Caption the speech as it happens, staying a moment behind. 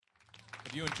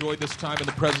Have you enjoyed this time in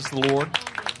the presence of the Lord?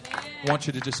 I want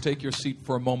you to just take your seat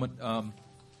for a moment. I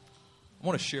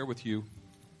want to share with you,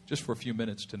 just for a few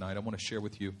minutes tonight, I want to share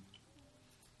with you.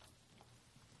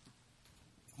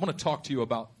 I want to talk to you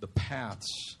about the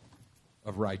paths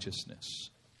of righteousness.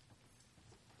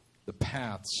 The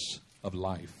paths of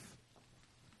life.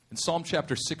 In Psalm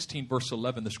chapter 16, verse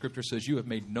 11, the scripture says, "You have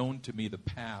made known to me the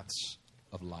paths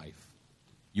of life.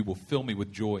 You will fill me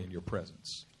with joy in your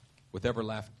presence, with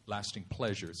everlasting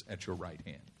pleasures at your right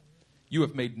hand." You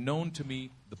have made known to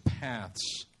me the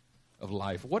paths of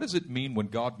life. What does it mean when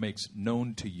God makes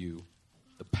known to you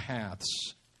the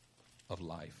paths of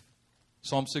life?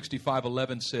 Psalm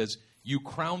 65:11 says, "You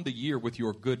crown the year with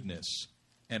your goodness,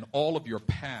 and all of your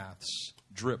paths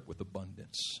drip with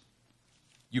abundance."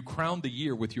 You crown the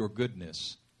year with your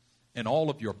goodness, and all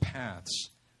of your paths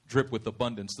drip with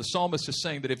abundance. The psalmist is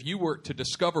saying that if you were to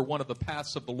discover one of the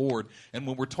paths of the Lord, and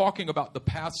when we're talking about the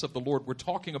paths of the Lord, we're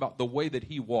talking about the way that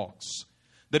He walks.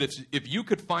 That if you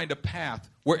could find a path,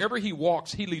 wherever He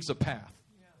walks, He leaves a path.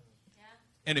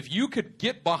 And if you could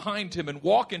get behind Him and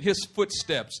walk in His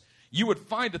footsteps, you would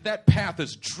find that that path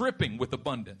is dripping with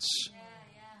abundance.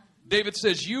 David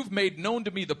says, "You've made known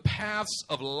to me the paths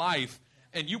of life,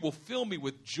 and you will fill me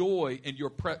with joy in your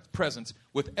presence,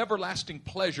 with everlasting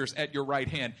pleasures at your right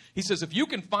hand." He says, if you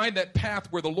can find that path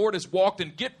where the Lord has walked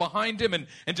and get behind Him and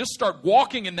just start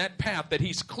walking in that path that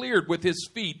He's cleared with His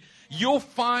feet, you'll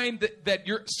find that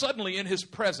you're suddenly in His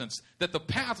presence, that the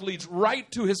path leads right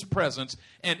to His presence,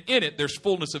 and in it there's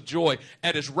fullness of joy.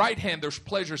 At His right hand there's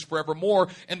pleasures forevermore.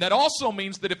 And that also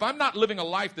means that if I'm not living a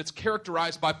life that's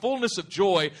characterized by fullness of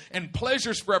joy and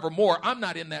pleasures forevermore, I'm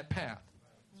not in that path.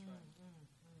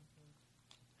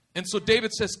 And so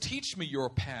David says, "Teach me your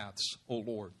paths, O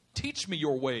Lord. Teach me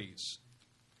your ways."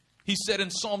 He said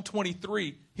in Psalm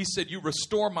 23, he said, "You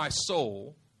restore my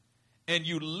soul, and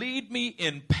you lead me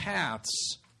in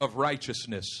paths of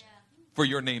righteousness for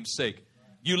your name's sake."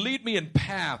 You lead me in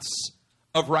paths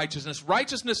of righteousness.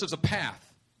 Righteousness is a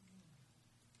path.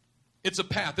 It's a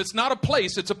path. It's not a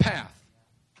place, it's a path.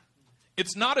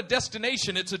 It's not a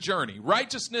destination, it's a journey.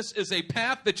 Righteousness is a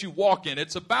path that you walk in.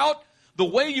 It's about the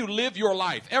way you live your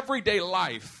life, everyday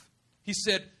life. He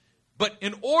said, but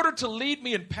in order to lead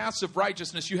me in paths of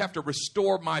righteousness, you have to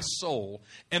restore my soul.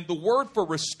 And the word for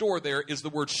restore there is the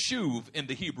word shuv in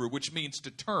the Hebrew, which means to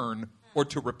turn or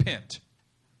to repent.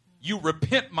 You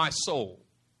repent my soul.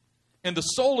 And the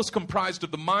soul is comprised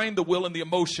of the mind, the will, and the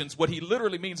emotions. What he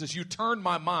literally means is you turn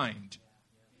my mind.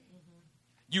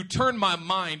 You turn my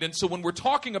mind. And so when we're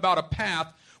talking about a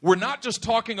path, we're not just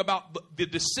talking about the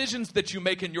decisions that you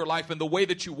make in your life and the way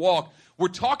that you walk. We're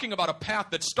talking about a path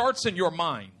that starts in your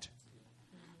mind.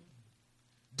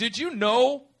 Did you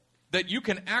know that you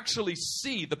can actually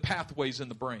see the pathways in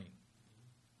the brain?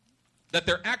 That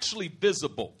they're actually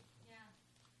visible.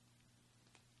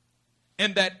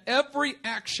 And that every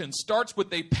action starts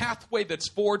with a pathway that's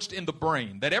forged in the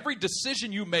brain. That every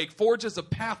decision you make forges a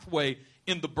pathway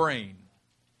in the brain.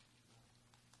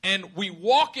 And we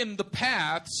walk in the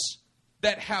paths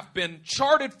that have been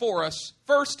charted for us,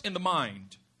 first in the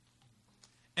mind.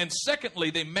 And secondly,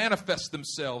 they manifest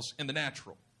themselves in the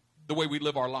natural, the way we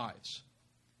live our lives.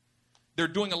 They're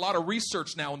doing a lot of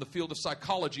research now in the field of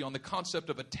psychology on the concept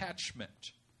of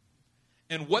attachment.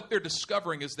 And what they're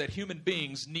discovering is that human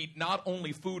beings need not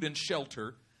only food and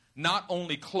shelter, not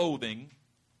only clothing,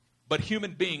 but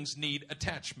human beings need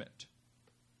attachment.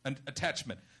 An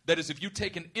attachment. That is, if you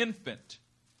take an infant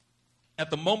at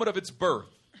the moment of its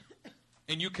birth,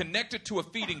 and you connect it to a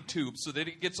feeding tube so that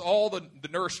it gets all the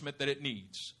nourishment that it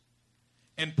needs,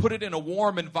 and put it in a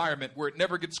warm environment where it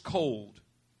never gets cold,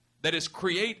 that is,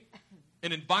 create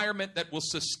an environment that will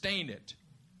sustain it,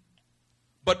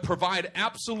 but provide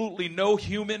absolutely no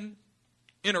human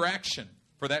interaction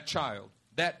for that child,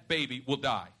 that baby will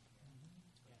die.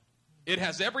 It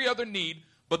has every other need,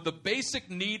 but the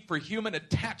basic need for human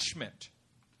attachment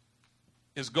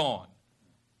is gone.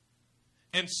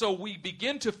 And so we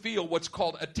begin to feel what's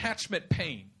called attachment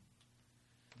pain.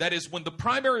 That is, when the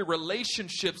primary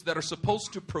relationships that are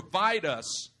supposed to provide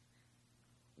us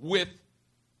with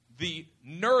the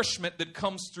nourishment that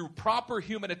comes through proper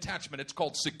human attachment, it's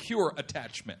called secure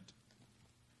attachment.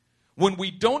 When we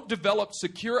don't develop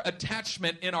secure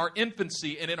attachment in our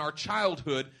infancy and in our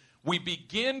childhood, we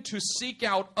begin to seek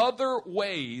out other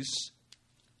ways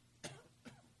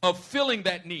of filling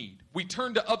that need. We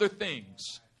turn to other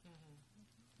things.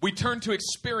 We turn to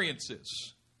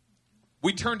experiences.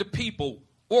 We turn to people,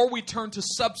 or we turn to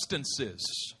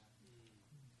substances.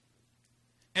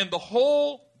 And the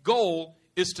whole goal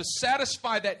is to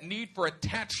satisfy that need for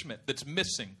attachment that's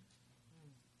missing.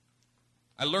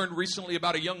 I learned recently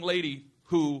about a young lady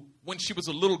who, when she was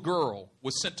a little girl,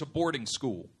 was sent to boarding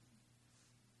school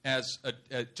as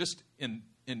just in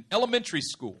elementary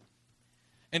school.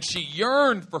 And she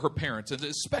yearned for her parents, and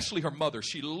especially her mother.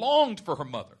 She longed for her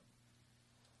mother.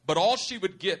 But all she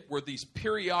would get were these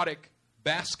periodic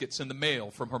baskets in the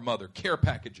mail from her mother, care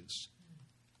packages.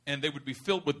 And they would be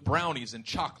filled with brownies and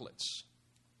chocolates.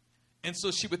 And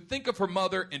so she would think of her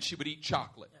mother, and she would eat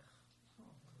chocolate.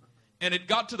 And it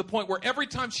got to the point where every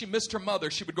time she missed her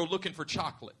mother, she would go looking for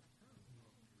chocolate.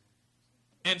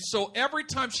 And so every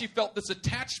time she felt this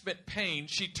attachment pain,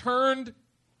 she turned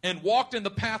and walked in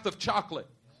the path of chocolate.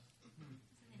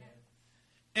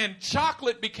 And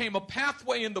chocolate became a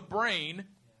pathway in the brain,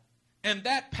 and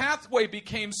that pathway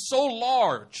became so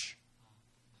large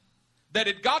that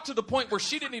it got to the point where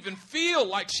she didn't even feel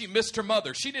like she missed her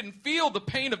mother. She didn't feel the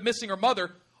pain of missing her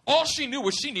mother. All she knew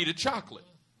was she needed chocolate.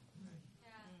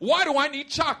 Why do I need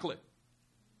chocolate?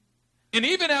 And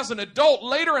even as an adult,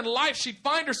 later in life, she'd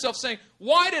find herself saying,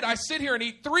 why did I sit here and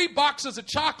eat 3 boxes of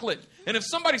chocolate? And if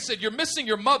somebody said, you're missing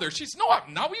your mother, she'd say, no,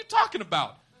 I'm not. What are you talking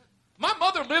about? My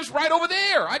mother lives right over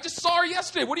there. I just saw her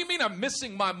yesterday. What do you mean I'm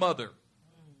missing my mother?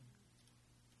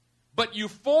 But you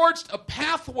forged a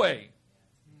pathway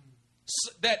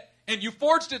and you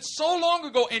forged it so long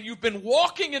ago, and you've been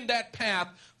walking in that path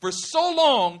for so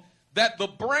long that the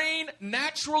brain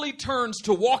naturally turns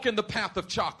to walk in the path of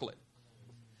chocolate.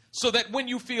 So that when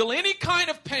you feel any kind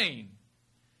of pain,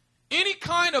 any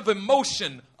kind of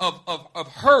emotion of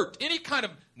hurt, any kind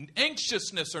of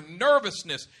anxiousness or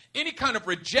nervousness, any kind of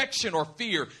rejection or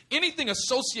fear, anything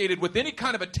associated with any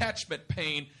kind of attachment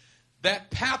pain, that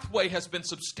pathway has been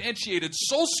substantiated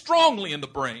so strongly in the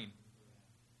brain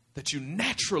that you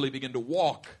naturally begin to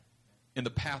walk in the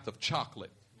path of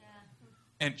chocolate.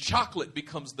 And chocolate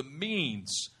becomes the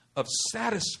means of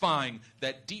satisfying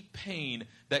that deep pain,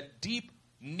 that deep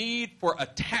need for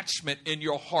attachment in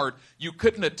your heart. You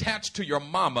couldn't attach to your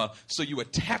mama, so you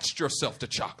attached yourself to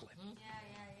chocolate.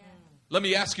 Let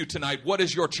me ask you tonight, what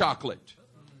is your chocolate?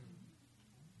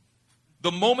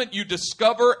 The moment you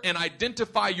discover and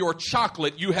identify your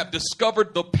chocolate, you have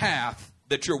discovered the path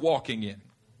that you're walking in.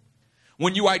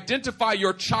 When you identify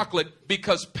your chocolate,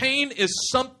 because pain is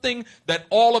something that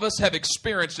all of us have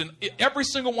experienced, and every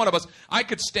single one of us, I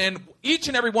could stand each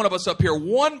and every one of us up here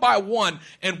one by one,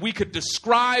 and we could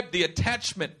describe the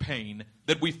attachment pain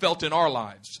that we felt in our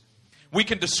lives. We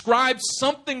can describe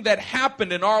something that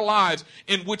happened in our lives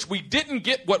in which we didn't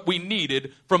get what we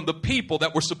needed from the people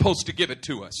that were supposed to give it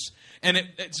to us. And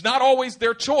it's not always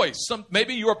their choice.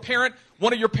 Maybe your parent,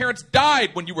 one of your parents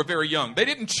died when you were very young. They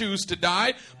didn't choose to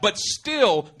die, but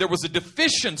still there was a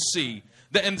deficiency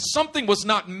and something was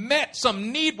not met.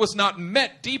 Some need was not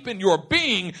met deep in your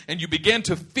being, and you began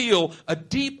to feel a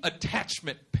deep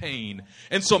attachment pain.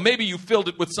 And so maybe you filled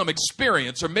it with some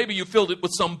experience, or maybe you filled it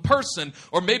with some person,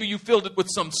 or maybe you filled it with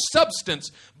some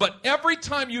substance. But every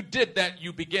time you did that,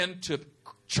 you began to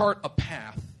chart a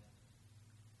path.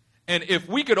 And if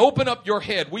we could open up your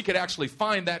head, we could actually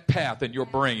find that path in your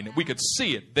brain. We could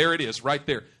see it. There it is, right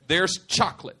there. There's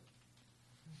chocolate.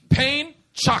 Pain,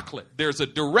 chocolate. There's a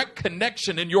direct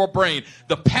connection in your brain.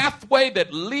 The pathway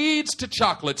that leads to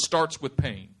chocolate starts with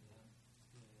pain.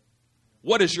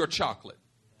 What is your chocolate?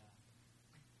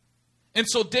 And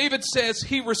so David says,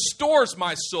 he restores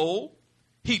my soul.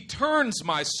 He turns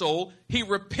my soul. He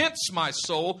repents my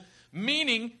soul,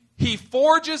 meaning he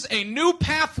forges a new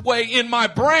pathway in my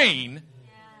brain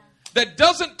that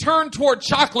doesn't turn toward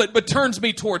chocolate, but turns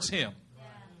me towards him.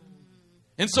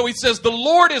 And so he says, the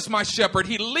Lord is my shepherd.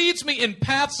 He leads me in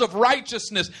paths of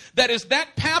righteousness. That is,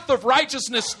 that path of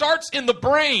righteousness starts in the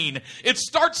brain. It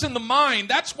starts in the mind.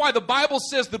 That's why the Bible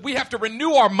says that we have to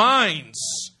renew our minds.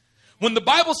 When the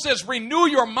Bible says renew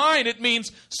your mind, it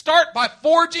means start by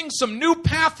forging some new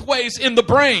pathways in the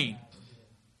brain.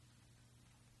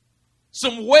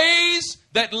 Some ways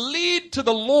that lead to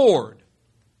the Lord.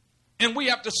 And we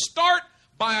have to start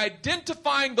by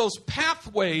identifying those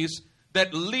pathways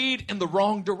that lead in the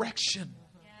wrong direction.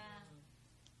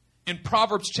 In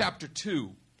Proverbs chapter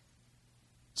 2,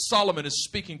 Solomon is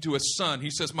speaking to his son. He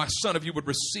says, my son, if you would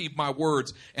receive my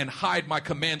words and hide my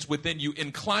commands within you,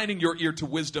 inclining your ear to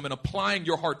wisdom and applying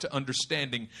your heart to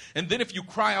understanding. And then if you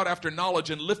cry out after knowledge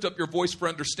and lift up your voice for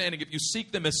understanding, if you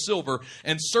seek them as silver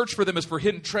and search for them as for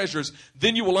hidden treasures,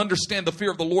 then you will understand the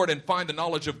fear of the Lord and find the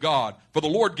knowledge of God. For the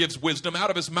Lord gives wisdom. Out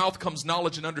of his mouth comes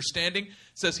knowledge and understanding. It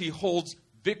says he holds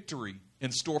victory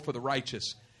in store for the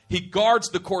righteous. He guards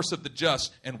the course of the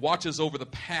just and watches over the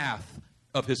path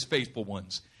of his faithful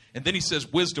ones. And then he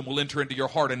says, wisdom will enter into your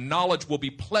heart and knowledge will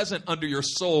be pleasant under your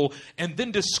soul. And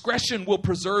then discretion will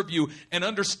preserve you and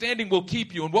understanding will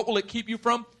keep you. And what will it keep you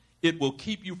from? it will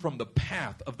keep you from the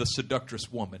path of the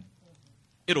seductress woman.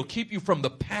 It'll keep you from the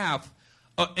path,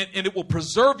 and it will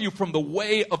preserve you from the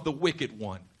way of the wicked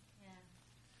one. Yeah.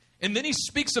 And then he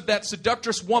speaks of that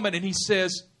seductress woman, and he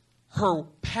says, her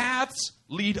paths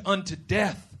lead unto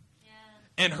death.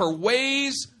 And her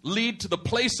ways lead to the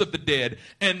place of the dead.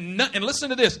 And listen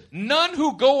to this. None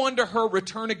who go unto her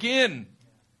return again.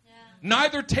 Yeah.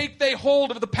 Neither take they hold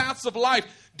of the paths of life.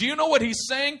 Do you know what he's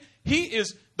saying?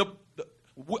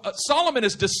 Solomon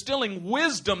is distilling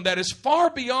wisdom that is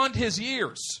far beyond his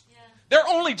years. Yeah. They're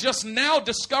only just now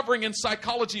discovering in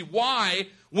psychology why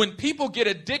when people get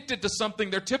addicted to something,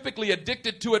 they're typically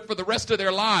addicted to it for the rest of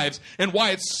their lives. And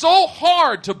why it's so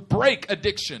hard to break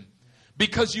addiction.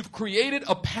 Because you've created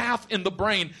a path in the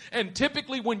brain. And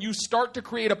typically when you start to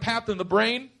create a path in the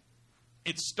brain,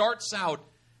 it starts out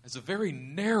as a very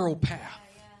narrow path.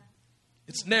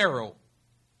 It's narrow.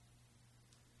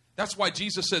 That's why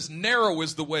Jesus says narrow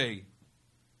is the way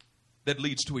that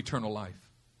leads to eternal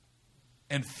life.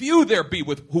 And few there be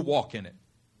who walk in it.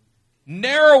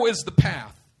 Narrow is the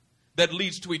path that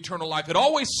leads to eternal life. It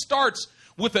always starts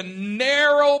with a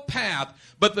narrow path.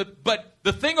 But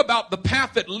the thing about the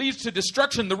path that leads to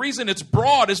destruction, the reason it's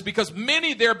broad is because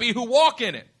many there be who walk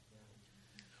in it.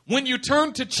 When you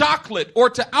turn to chocolate or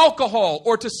to alcohol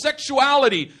or to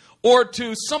sexuality or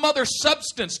to some other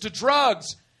substance, to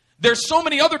drugs, there's so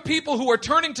many other people who are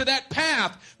turning to that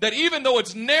path that even though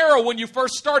it's narrow when you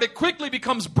first start, it quickly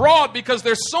becomes broad because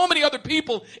there's so many other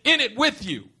people in it with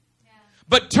you.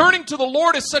 But turning to the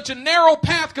Lord is such a narrow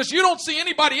path because you don't see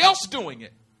anybody else doing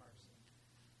it.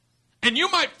 And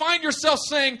you might find yourself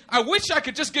saying, I wish I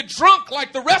could just get drunk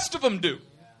like the rest of them do.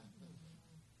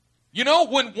 You know,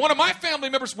 when one of my family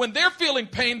members, when they're feeling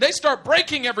pain, they start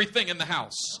breaking everything in the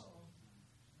house.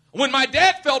 When my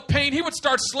dad felt pain, he would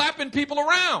start slapping people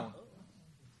around.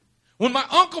 When my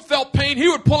uncle felt pain, he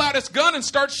would pull out his gun and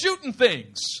start shooting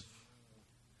things.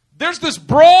 There's this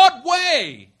broad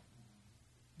way.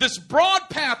 This broad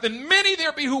path, and many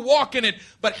there be who walk in it.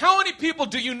 But how many people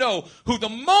do you know who the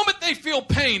moment they feel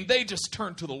pain, they just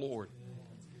turn to the Lord?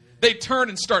 They turn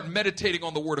and start meditating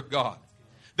on the Word of God.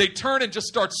 They turn and just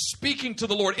start speaking to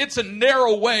the Lord. It's a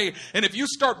narrow way, and if you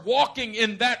start walking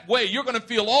in that way, you're going to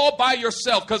feel all by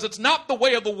yourself because it's not the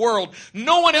way of the world.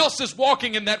 No one else is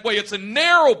walking in that way. It's a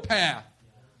narrow path.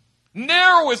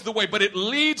 Narrow is the way, but it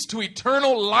leads to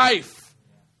eternal life.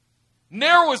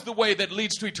 Narrow is the way that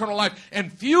leads to eternal life,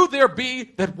 and few there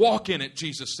be that walk in it,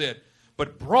 Jesus said.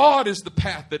 But broad is the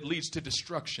path that leads to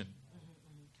destruction.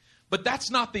 But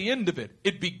that's not the end of it.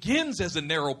 It begins as a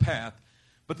narrow path,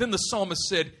 but then the psalmist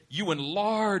said, you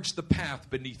enlarge the path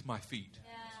beneath my feet.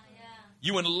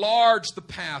 You enlarge the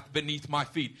path beneath my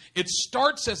feet. It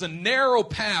starts as a narrow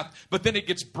path, but then it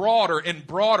gets broader and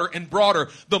broader and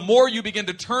broader. The more you begin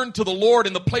to turn to the Lord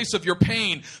in the place of your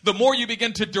pain, the more you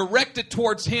begin to direct it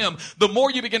towards Him, the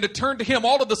more you begin to turn to Him,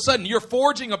 all of a sudden you're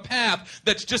forging a path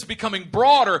that's just becoming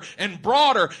broader and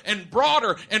broader and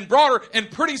broader and broader, and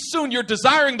pretty soon you're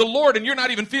desiring the Lord and you're not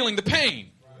even feeling the pain.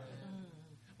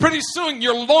 Pretty soon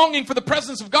you're longing for the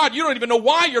presence of God. You don't even know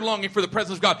why you're longing for the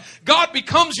presence of God. God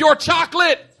becomes your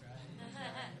chocolate.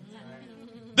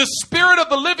 The Spirit of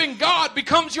the living God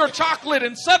becomes your chocolate,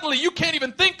 and suddenly you can't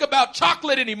even think about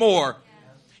chocolate anymore.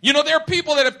 You know, there are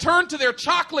people that have turned to their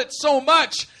chocolate so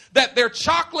much that their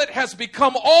chocolate has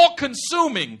become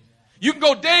all-consuming. You can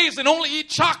go days and only eat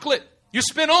chocolate. You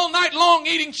spend all night long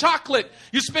eating chocolate.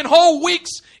 You spend whole weeks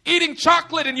eating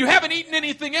chocolate and you haven't eaten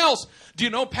anything else. Do you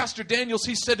know Pastor Daniels,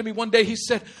 he said to me one day, he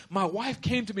said, my wife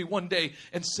came to me one day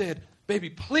and said, baby,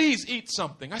 please eat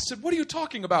something. I said, what are you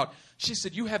talking about? She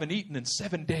said, you haven't eaten in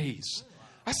 7 days.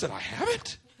 I said, I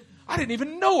haven't? I didn't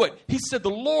even know it. He said the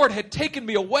Lord had taken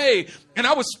me away, and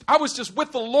I was just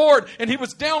with the Lord, and He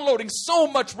was downloading so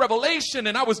much revelation,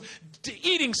 and I was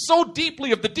eating so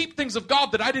deeply of the deep things of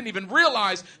God that I didn't even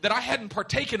realize that I hadn't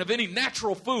partaken of any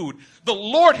natural food. The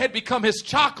Lord had become His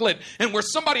chocolate, and where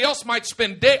somebody else might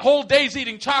spend whole days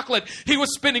eating chocolate, He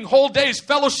was spending whole days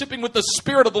fellowshipping with the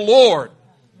Spirit of the Lord.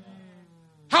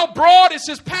 How broad is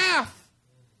His path?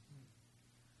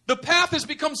 The path has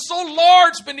become so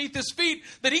large beneath His feet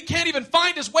that He can't even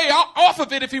find His way off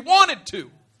of it if He wanted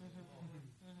to.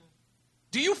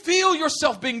 Do you feel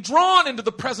yourself being drawn into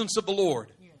the presence of the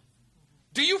Lord?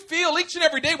 Do you feel each and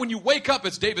every day when you wake up,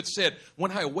 as David said,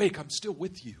 when I awake, I'm still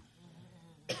with you?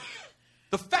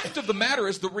 The fact of the matter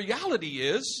is, the reality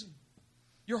is,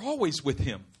 you're always with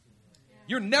Him.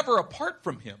 You're never apart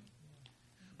from Him.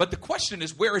 But the question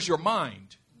is, where is your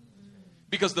mind?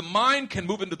 Because the mind can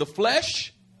move into the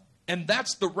flesh, and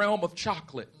that's the realm of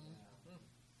chocolate.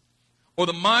 Or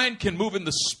the mind can move in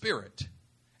the spirit,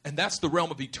 And that's the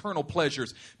realm of eternal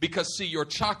pleasures. Because, see, your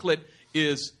chocolate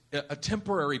is a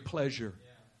temporary pleasure.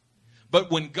 But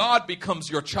when God becomes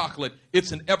your chocolate,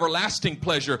 it's an everlasting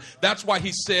pleasure. That's why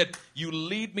he said, you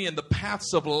lead me in the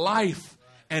paths of life.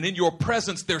 And in your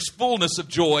presence, there's fullness of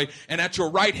joy. And at your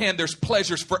right hand, there's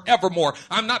pleasures forevermore.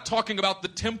 I'm not talking about the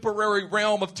temporary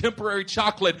realm of temporary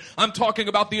chocolate. I'm talking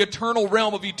about the eternal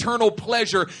realm of eternal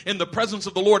pleasure in the presence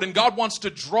of the Lord. And God wants to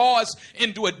draw us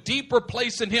into a deeper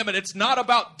place in him. And it's not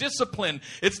about discipline.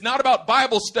 It's not about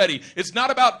Bible study. It's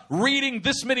not about reading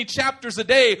this many chapters a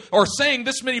day or saying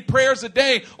this many prayers a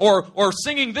day or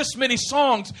singing this many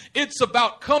songs. It's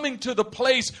about coming to the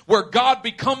place where God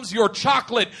becomes your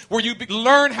chocolate, where you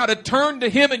learn how to turn to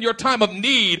him in your time of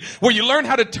need, where you learn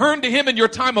how to turn to him in your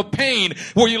time of pain,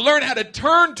 where you learn how to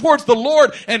turn towards the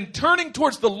Lord. And turning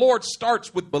towards the Lord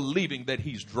starts with believing that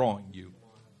he's drawing you.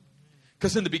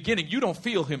 Because in the beginning, you don't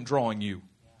feel him drawing you.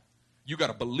 You got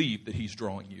to believe that he's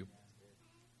drawing you.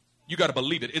 You got to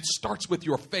believe it. It starts with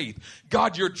your faith.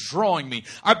 God, you're drawing me.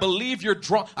 I believe you're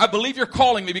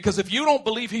calling me, because if you don't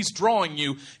believe he's drawing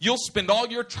you, you'll spend all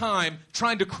your time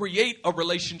trying to create a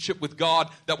relationship with God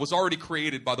that was already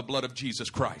created by the blood of Jesus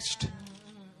Christ.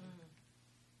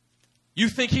 You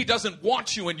think he doesn't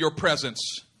want you in your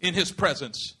presence, in his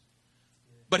presence,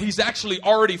 but he's actually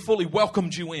already fully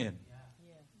welcomed you in.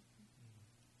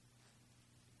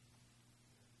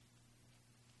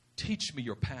 Teach me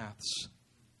your paths.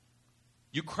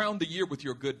 You crown the year with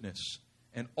your goodness,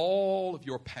 and all of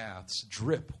your paths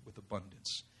drip with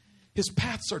abundance. His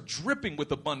paths are dripping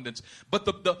with abundance. But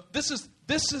this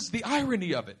is the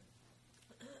irony of it.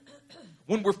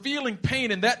 When we're feeling pain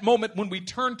in that moment, when we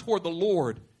turn toward the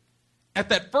Lord, at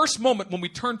that first moment when we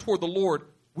turn toward the Lord,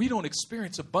 we don't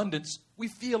experience abundance. We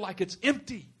feel like it's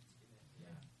empty.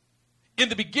 In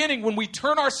the beginning, when we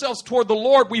turn ourselves toward the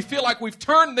Lord, we feel like we've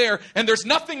turned there and there's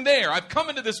nothing there. I've come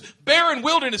into this barren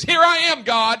wilderness. Here I am,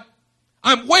 God.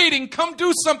 I'm waiting. Come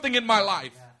do something in my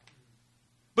life.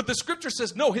 But the scripture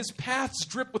says, no, his paths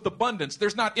drip with abundance.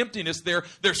 There's not emptiness there.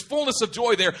 There's fullness of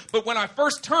joy there. But when I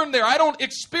first turn there, I don't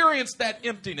experience that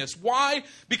emptiness. Why?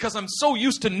 Because I'm so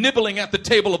used to nibbling at the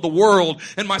table of the world.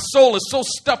 And my soul is so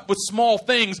stuffed with small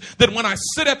things that when I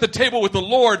sit at the table with the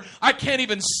Lord, I can't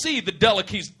even see the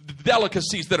delicacies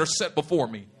that are set before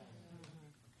me.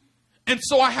 And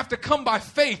so I have to come by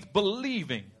faith,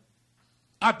 believing.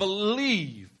 I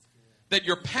believe that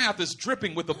your path is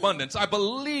dripping with abundance. I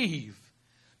believe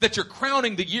that you're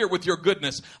crowning the year with your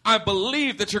goodness. I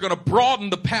believe that you're going to broaden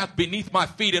the path beneath my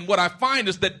feet. And what I find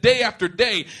is that day after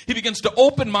day, he begins to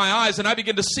open my eyes, and I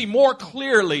begin to see more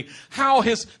clearly how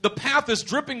the path is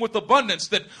dripping with abundance.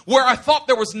 That where I thought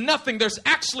there was nothing, there's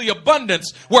actually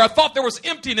abundance. Where I thought there was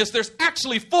emptiness, there's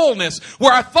actually fullness.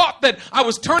 Where I thought that I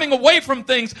was turning away from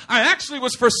things, I actually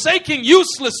was forsaking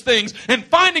useless things and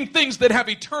finding things that have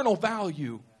eternal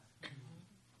value.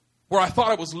 Where I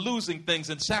thought I was losing things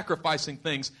and sacrificing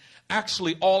things,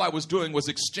 actually all I was doing was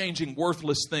exchanging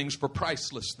worthless things for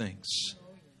priceless things.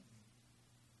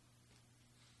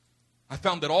 I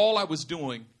found that all I was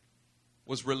doing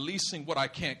was releasing what I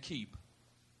can't keep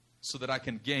so that I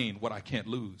can gain what I can't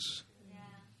lose. Yeah,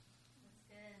 that's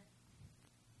good.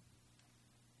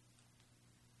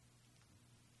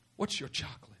 What's your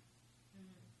chocolate?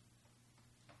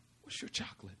 What's your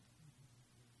chocolate?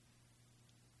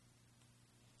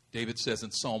 David says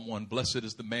in Psalm 1, blessed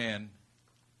is the man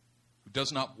who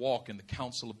does not walk in the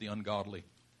counsel of the ungodly,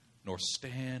 nor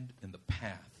stand in the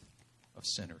path of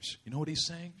sinners. You know what he's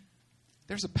saying?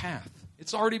 There's a path.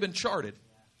 It's already been charted,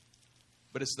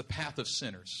 but it's the path of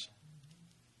sinners.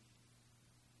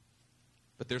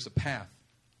 But there's a path.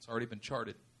 It's already been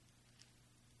charted.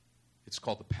 It's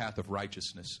called the path of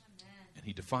righteousness. Amen. And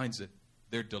he defines it.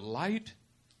 Their delight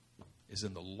is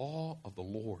in the law of the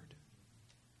Lord.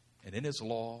 And in his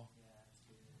law,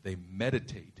 they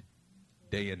meditate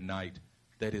day and night.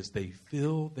 That is, they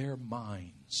fill their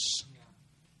minds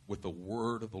with the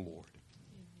word of the Lord.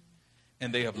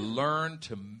 And they have learned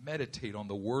to meditate on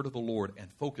the word of the Lord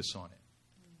and focus on it,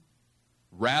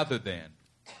 rather than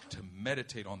to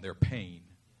meditate on their pain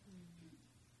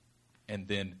and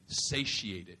then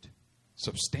satiate it,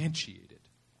 substantiate it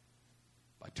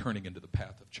by turning into the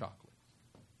path of chocolate.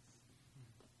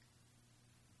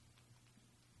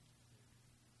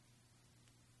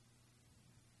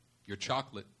 Your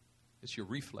chocolate is your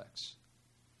reflex.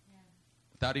 Yeah.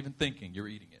 Without even thinking, you're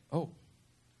eating it. Oh.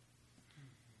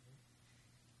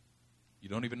 You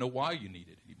don't even know why you need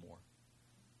it anymore.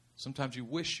 Sometimes you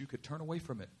wish you could turn away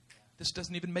from it. This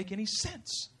doesn't even make any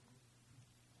sense.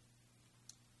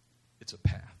 It's a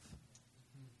path.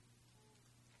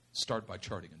 Start by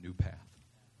charting a new path.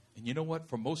 And you know what?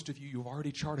 For most of you, you've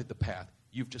already charted the path.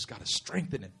 You've just got to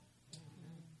strengthen it.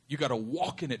 You got to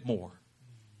walk in it more.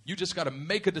 You just got to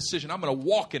make a decision. I'm going to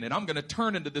walk in it. I'm going to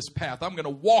turn into this path. I'm going to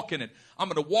walk in it. I'm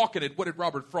going to walk in it. What did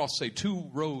Robert Frost say?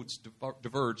 2 roads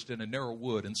diverged in a narrow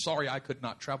wood, and sorry I could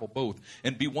not travel both.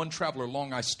 And be one traveler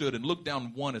long I stood, and looked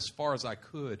down one as far as I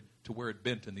could to where it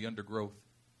bent in the undergrowth.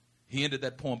 He ended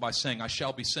that poem by saying, I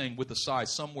shall be saying with a sigh,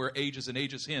 somewhere ages and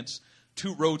ages hence,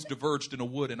 2 roads diverged in a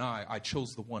wood, and I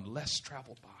chose the one less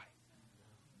traveled by.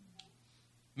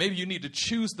 Maybe you need to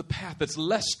choose the path that's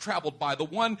less traveled by. The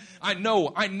one, I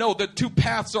know that 2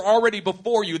 paths are already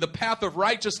before you, the path of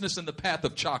righteousness and the path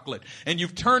of chocolate. And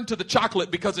you've turned to the chocolate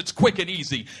because it's quick and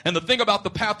easy. And the thing about the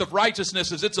path of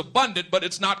righteousness is it's abundant, but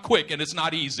it's not quick and it's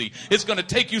not easy. It's going to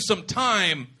take you some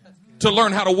time to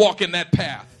learn how to walk in that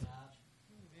path.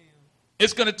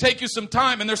 It's going to take you some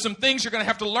time, and there's some things you're going to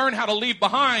have to learn how to leave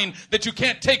behind that you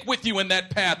can't take with you in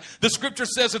that path. The scripture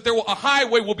says that a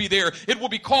highway will be there. It will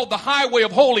be called the highway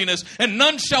of holiness, and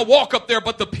none shall walk up there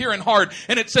but the pure in heart.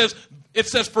 And it says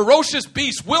ferocious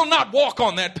beasts will not walk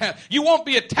on that path. You won't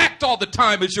be attacked all the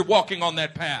time as you're walking on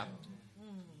that path.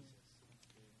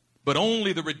 But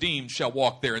only the redeemed shall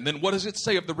walk there. And then what does it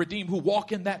say of the redeemed who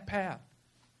walk in that path?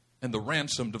 And the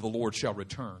ransomed of the Lord shall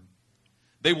return.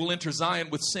 They will enter Zion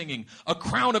with singing. A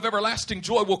crown of everlasting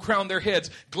joy will crown their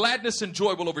heads. Gladness and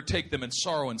joy will overtake them, and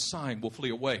sorrow and sighing will flee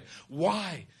away.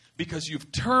 Why? Because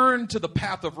you've turned to the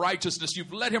path of righteousness.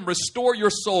 You've let him restore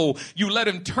your soul. You let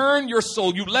him turn your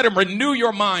soul. You let him renew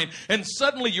your mind. And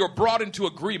suddenly you're brought into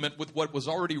agreement with what was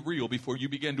already real before you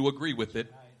began to agree with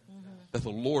it. That the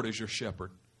Lord is your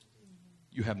shepherd.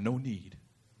 You have no need.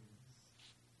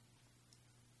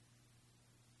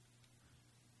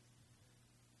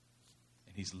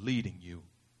 And he's leading you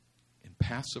in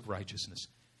paths of righteousness.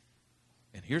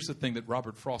 And here's the thing that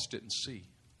Robert Frost didn't see.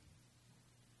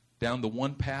 Down the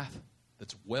one path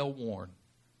that's well worn,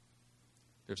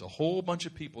 there's a whole bunch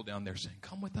of people down there saying,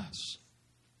 come with us.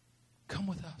 Come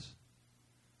with us.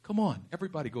 Come on.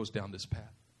 Everybody goes down this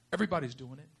path. Everybody's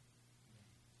doing it.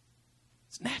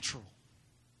 It's natural.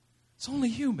 It's only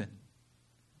human.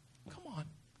 Come on.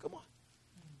 Come on.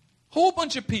 Whole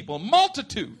bunch of people,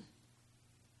 multitude.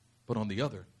 But on the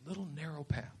other little narrow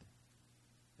path,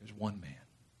 there's one man.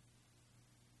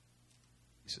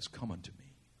 He says, come unto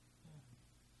me,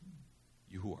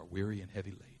 you who are weary and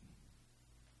heavy laden,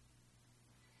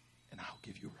 and I'll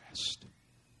give you rest.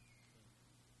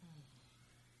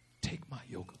 Take my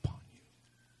yoke upon you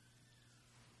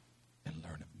and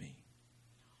learn of me.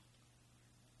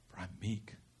 For I'm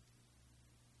meek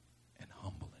and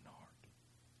humble in heart,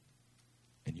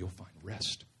 and you'll find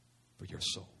rest for your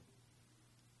soul.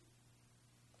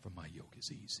 For my yoke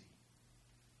is easy,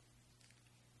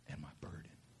 and my burden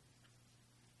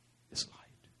is light.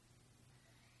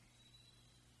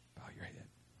 Bow your head.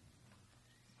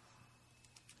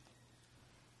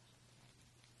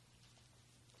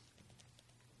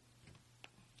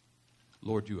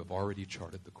 Lord, you have already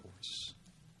charted the course.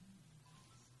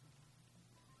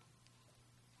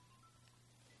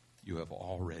 You have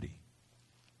already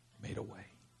made a way.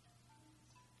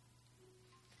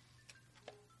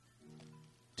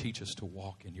 Teach us to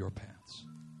walk in your paths.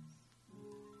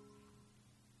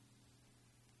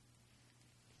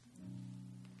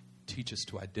 Teach us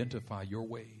to identify your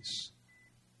ways.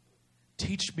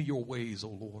 Teach me your ways, O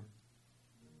Lord.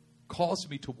 Cause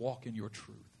me to walk in your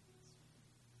truth.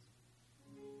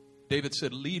 David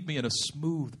said, lead me in a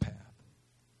smooth path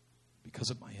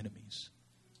because of my enemies.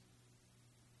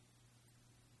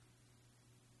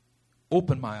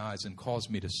 Open my eyes and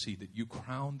cause me to see that you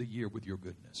crown the year with your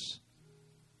goodness.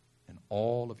 And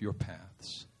all of your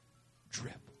paths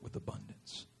drip with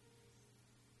abundance.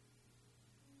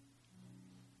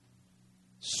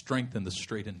 Strengthen the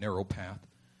straight and narrow path.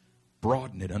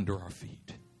 Broaden it under our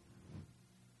feet.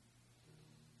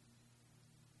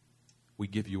 We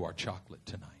give you our chocolate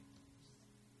tonight.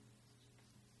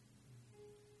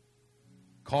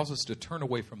 Cause us to turn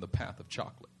away from the path of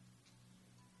chocolate.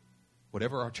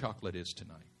 Whatever our chocolate is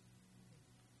tonight.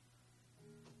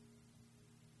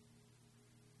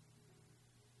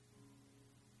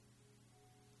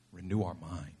 Renew our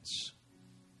minds.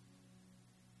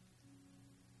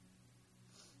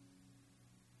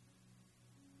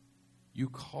 You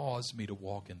cause me to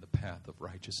walk in the path of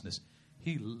righteousness.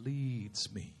 He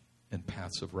leads me in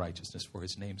paths of righteousness for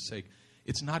his name's sake.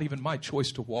 It's not even my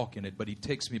choice to walk in it, but he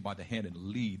takes me by the hand and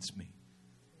leads me.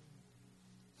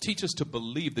 Teach us to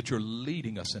believe that you're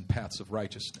leading us in paths of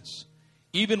righteousness.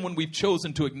 Even when we've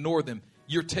chosen to ignore them,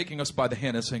 you're taking us by the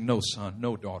hand and saying, no, son,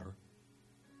 no, daughter.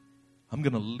 I'm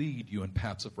going to lead you in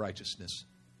paths of righteousness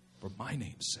for my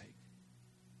name's sake.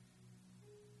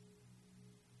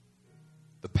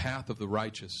 The path of the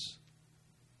righteous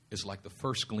is like the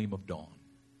first gleam of dawn,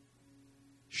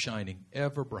 shining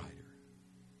ever brighter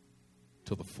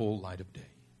till the full light of day.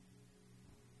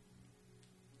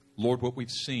 Lord, what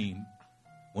we've seen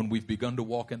when we've begun to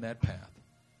walk in that path,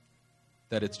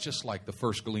 that it's just like the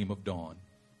first gleam of dawn.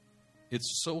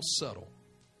 It's so subtle.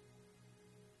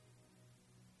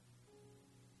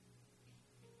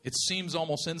 It seems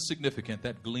almost insignificant.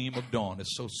 That gleam of dawn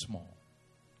is so small.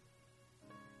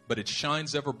 But it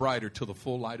shines ever brighter till the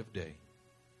full light of day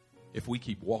if we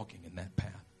keep walking in that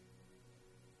path.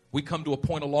 We come to a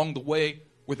point along the way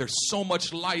where there's so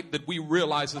much light that we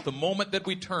realize that the moment that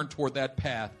we turn toward that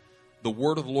path, the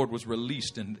word of the Lord was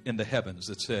released in the heavens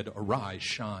that said, "Arise,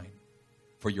 shine,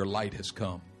 for your light has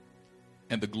come,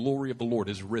 and the glory of the Lord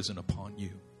is risen upon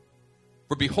you.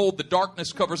 For behold, the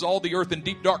darkness covers all the earth, and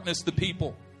deep darkness the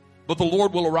people. But the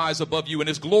Lord will arise above you, and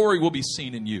his glory will be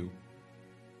seen in you.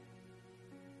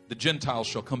 The Gentiles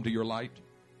shall come to your light,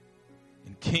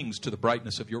 and kings to the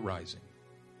brightness of your rising."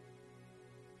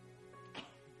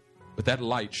 But that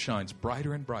light shines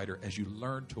brighter and brighter as you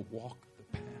learn to walk the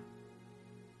path.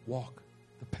 Walk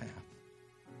the path.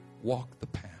 Walk the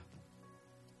path.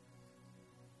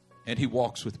 And he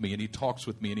walks with me, and he talks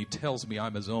with me, and he tells me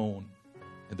I'm his own.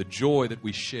 And the joy that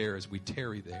we share as we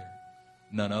tarry there,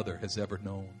 none other has ever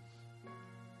known.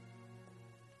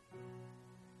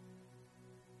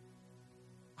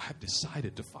 I've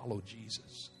decided to follow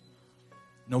Jesus.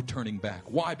 No turning back.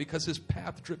 Why? Because his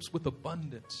path drips with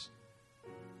abundance.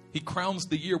 He crowns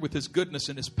the year with his goodness,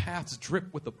 and his paths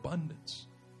drip with abundance.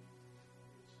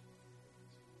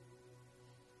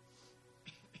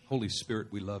 Holy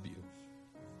Spirit, we love you.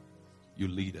 You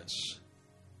lead us,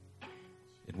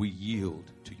 and we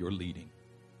yield to your leading.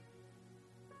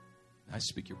 I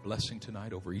speak your blessing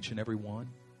tonight over each and every one,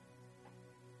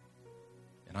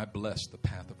 and I bless the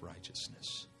path of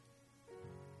righteousness.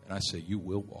 And I say you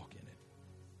will walk in it.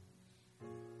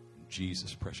 In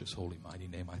Jesus' precious, holy, mighty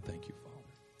name, I thank you,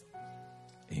 Father.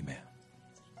 Amen.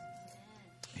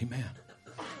 Amen.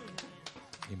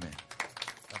 Amen.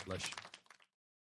 God bless you.